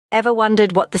Ever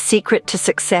wondered what the secret to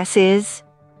success is?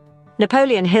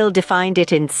 Napoleon Hill defined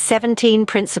it in 17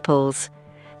 principles.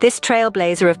 This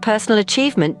trailblazer of personal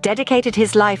achievement dedicated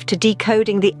his life to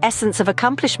decoding the essence of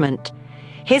accomplishment.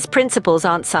 His principles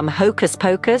aren't some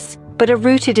hocus-pocus, but are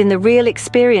rooted in the real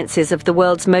experiences of the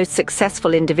world's most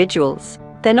successful individuals.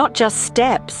 They're not just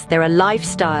steps, they're a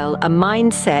lifestyle, a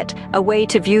mindset, a way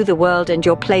to view the world and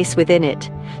your place within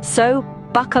it. So,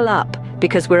 buckle up,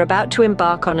 because we're about to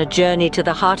embark on a journey to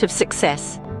the heart of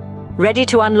success. Ready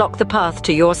to unlock the path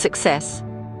to your success?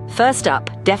 First up,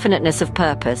 definiteness of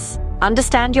purpose.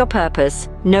 Understand your purpose,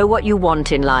 know what you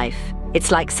want in life. It's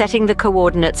like setting the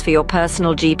coordinates for your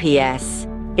personal GPS.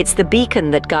 It's the beacon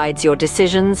that guides your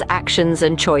decisions, actions,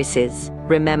 and choices.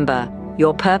 Remember,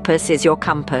 your purpose is your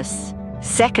compass.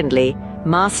 Secondly,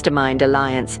 mastermind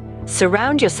alliance.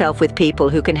 Surround yourself with people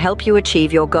who can help you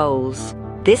achieve your goals.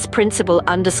 This principle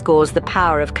underscores the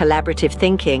power of collaborative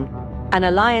thinking. An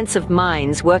alliance of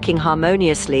minds working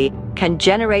harmoniously can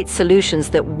generate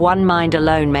solutions that one mind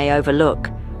alone may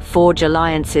overlook. Forge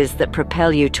alliances that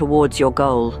propel you towards your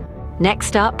goal.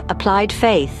 Next up, applied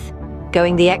faith,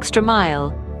 going the extra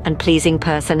mile, and pleasing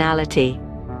personality.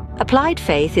 Applied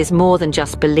faith is more than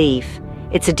just belief.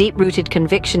 It's a deep-rooted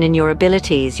conviction in your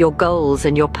abilities, your goals,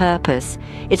 and your purpose.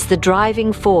 It's the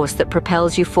driving force that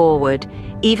propels you forward,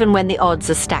 even when the odds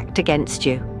are stacked against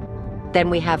you. Then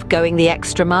we have going the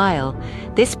extra mile.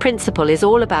 This principle is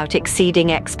all about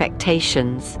exceeding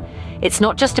expectations. It's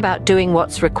not just about doing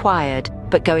what's required,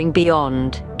 but going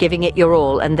beyond, giving it your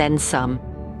all and then some.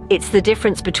 It's the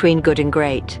difference between good and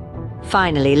great.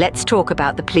 Finally, let's talk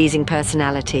about the pleasing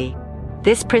personality.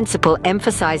 This principle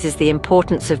emphasizes the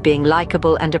importance of being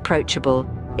likable and approachable.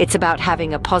 It's about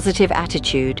having a positive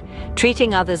attitude,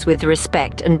 treating others with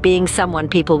respect, and being someone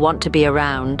people want to be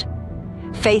around.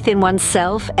 Faith in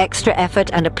oneself, extra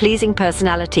effort, and a pleasing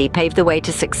personality pave the way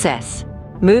to success.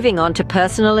 Moving on to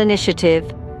personal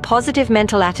initiative, positive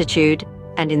mental attitude,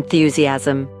 and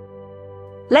enthusiasm.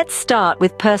 Let's start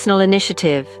with personal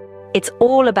initiative. It's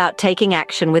all about taking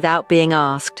action without being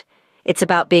asked. It's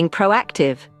about being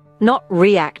proactive, not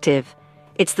reactive.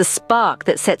 It's the spark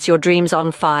that sets your dreams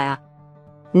on fire.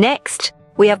 Next,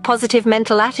 we have positive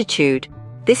mental attitude.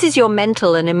 This is your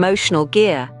mental and emotional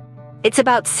gear. It's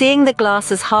about seeing the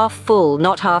glass as half full,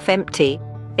 not half empty.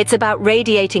 It's about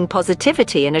radiating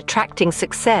positivity and attracting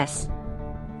success.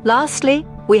 Lastly,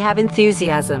 we have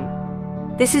enthusiasm.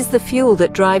 This is the fuel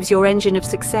that drives your engine of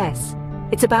success.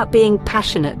 It's about being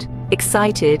passionate,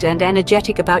 excited, and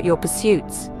energetic about your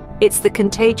pursuits. It's the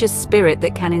contagious spirit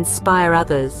that can inspire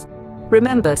others.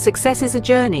 Remember, success is a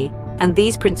journey, and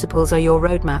these principles are your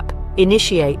roadmap.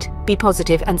 Initiate, be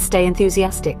positive, and stay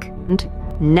enthusiastic. And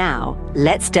now,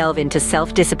 let's delve into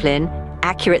self-discipline,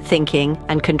 accurate thinking,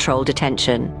 and controlled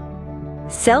attention.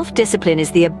 Self-discipline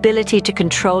is the ability to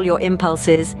control your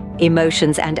impulses,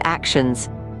 emotions, and actions.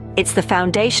 It's the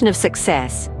foundation of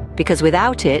success, because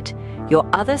without it, your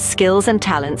other skills and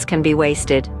talents can be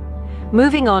wasted.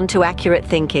 Moving on to accurate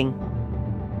thinking.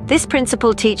 This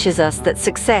principle teaches us that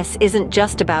success isn't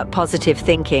just about positive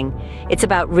thinking, it's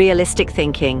about realistic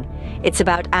thinking. It's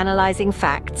about analyzing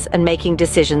facts and making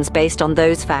decisions based on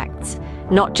those facts,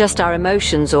 not just our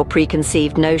emotions or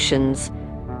preconceived notions.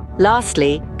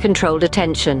 Lastly, controlled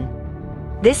attention.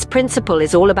 This principle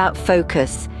is all about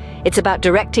focus. It's about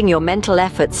directing your mental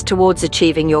efforts towards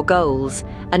achieving your goals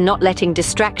and not letting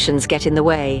distractions get in the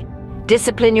way.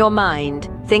 Discipline your mind,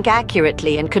 think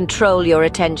accurately, and control your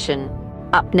attention.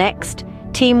 Up next,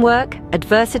 teamwork,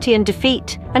 adversity and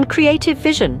defeat, and creative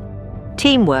vision.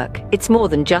 Teamwork, it's more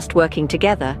than just working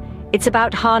together. It's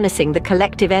about harnessing the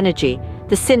collective energy,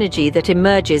 the synergy that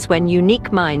emerges when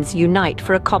unique minds unite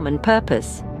for a common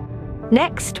purpose.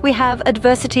 Next, we have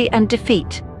adversity and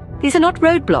defeat. These are not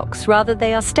roadblocks, rather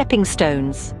they are stepping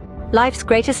stones. Life's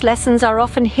greatest lessons are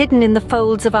often hidden in the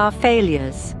folds of our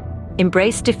failures.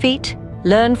 Embrace defeat,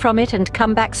 learn from it, and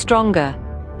come back stronger.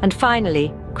 And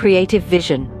finally, creative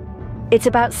vision. It's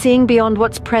about seeing beyond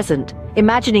what's present,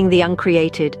 imagining the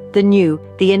uncreated, the new,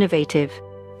 the innovative.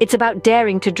 It's about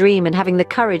daring to dream and having the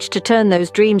courage to turn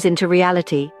those dreams into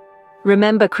reality.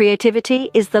 Remember, creativity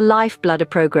is the lifeblood of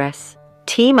progress.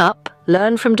 Team up,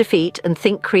 learn from defeat, and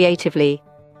think creatively.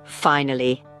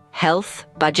 Finally, health,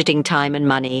 budgeting time and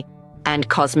money, and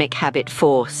cosmic habit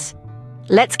force.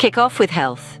 Let's kick off with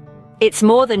health. It's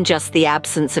more than just the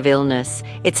absence of illness.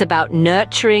 It's about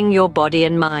nurturing your body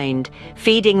and mind,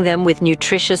 feeding them with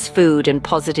nutritious food and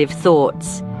positive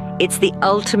thoughts. It's the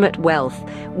ultimate wealth,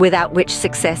 without which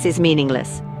success is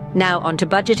meaningless. Now on to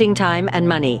budgeting time and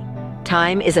money.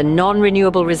 Time is a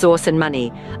non-renewable resource and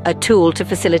money, a tool to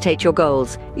facilitate your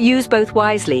goals. Use both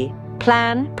wisely.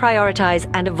 Plan, prioritize,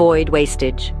 and avoid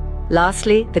wastage.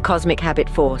 Lastly, the cosmic habit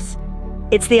force.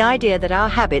 It's the idea that our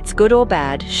habits, good or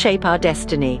bad, shape our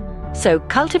destiny. So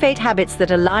cultivate habits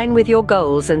that align with your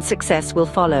goals and success will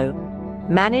follow.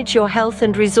 Manage your health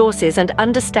and resources and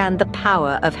understand the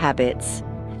power of habits.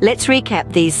 Let's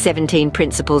recap these 17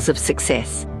 principles of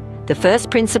success. The first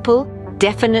principle,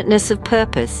 definiteness of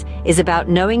purpose, is about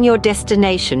knowing your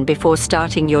destination before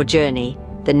starting your journey.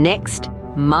 The next,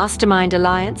 mastermind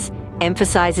alliance,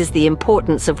 emphasizes the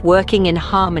importance of working in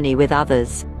harmony with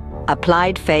others.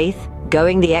 Applied faith,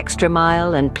 going the extra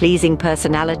mile, and pleasing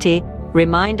personality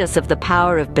remind us of the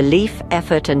power of belief,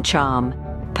 effort, and charm.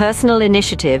 Personal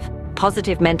initiative,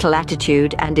 positive mental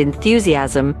attitude, and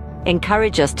enthusiasm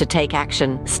encourage us to take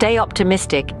action, stay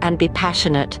optimistic, and be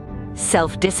passionate.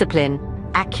 Self-discipline,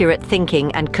 accurate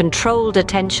thinking, and controlled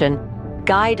attention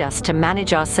guide us to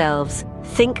manage ourselves,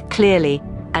 think clearly,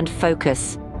 and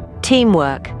focus.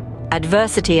 Teamwork,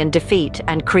 adversity and defeat,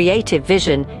 and creative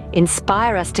vision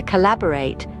inspire us to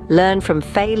collaborate, learn from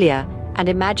failure, and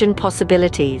imagine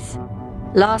possibilities.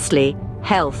 Lastly,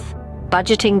 health,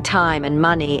 budgeting time and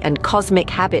money, and cosmic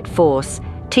habit force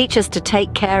teach us to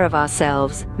take care of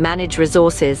ourselves, manage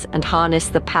resources, and harness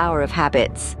the power of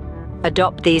habits.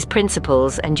 Adopt these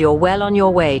principles and you're well on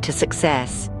your way to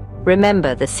success.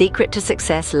 Remember, the secret to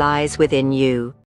success lies within you.